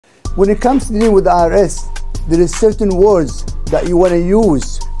When it comes to dealing with the IRS, there is certain words that you want to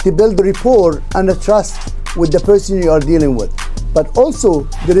use to build a rapport and a trust with the person you are dealing with. But also,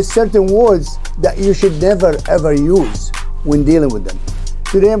 there is certain words that you should never ever use when dealing with them.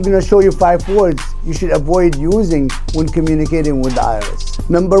 Today I'm going to show you 5 words you should avoid using when communicating with the IRS.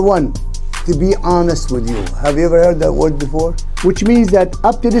 Number 1, to be honest with you. Have you ever heard that word before? Which means that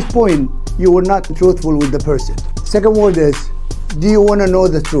up to this point, you were not truthful with the person. Second word is, do you want to know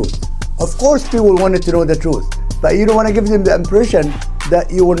the truth? Of course people wanted to know the truth, but you don't want to give them the impression that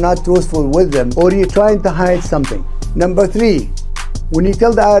you were not truthful with them or you're trying to hide something. Number 3, when you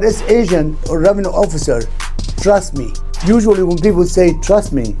tell the IRS agent or revenue officer, trust me. Usually when people say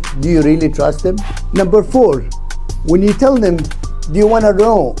trust me, do you really trust them? Number 4, when you tell them, do you want to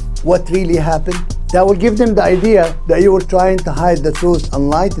know what really happened? That will give them the idea that you were trying to hide the truth and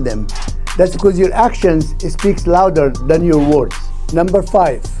lie to them. That's because your actions speaks louder than your words. Number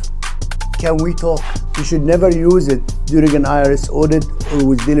 5, can we talk? You should never use it during an IRS audit or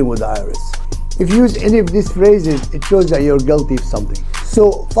with dealing with the IRS. If you use any of these phrases, it shows that you're guilty of something.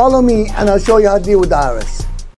 So follow me and I'll show you how to deal with the IRS.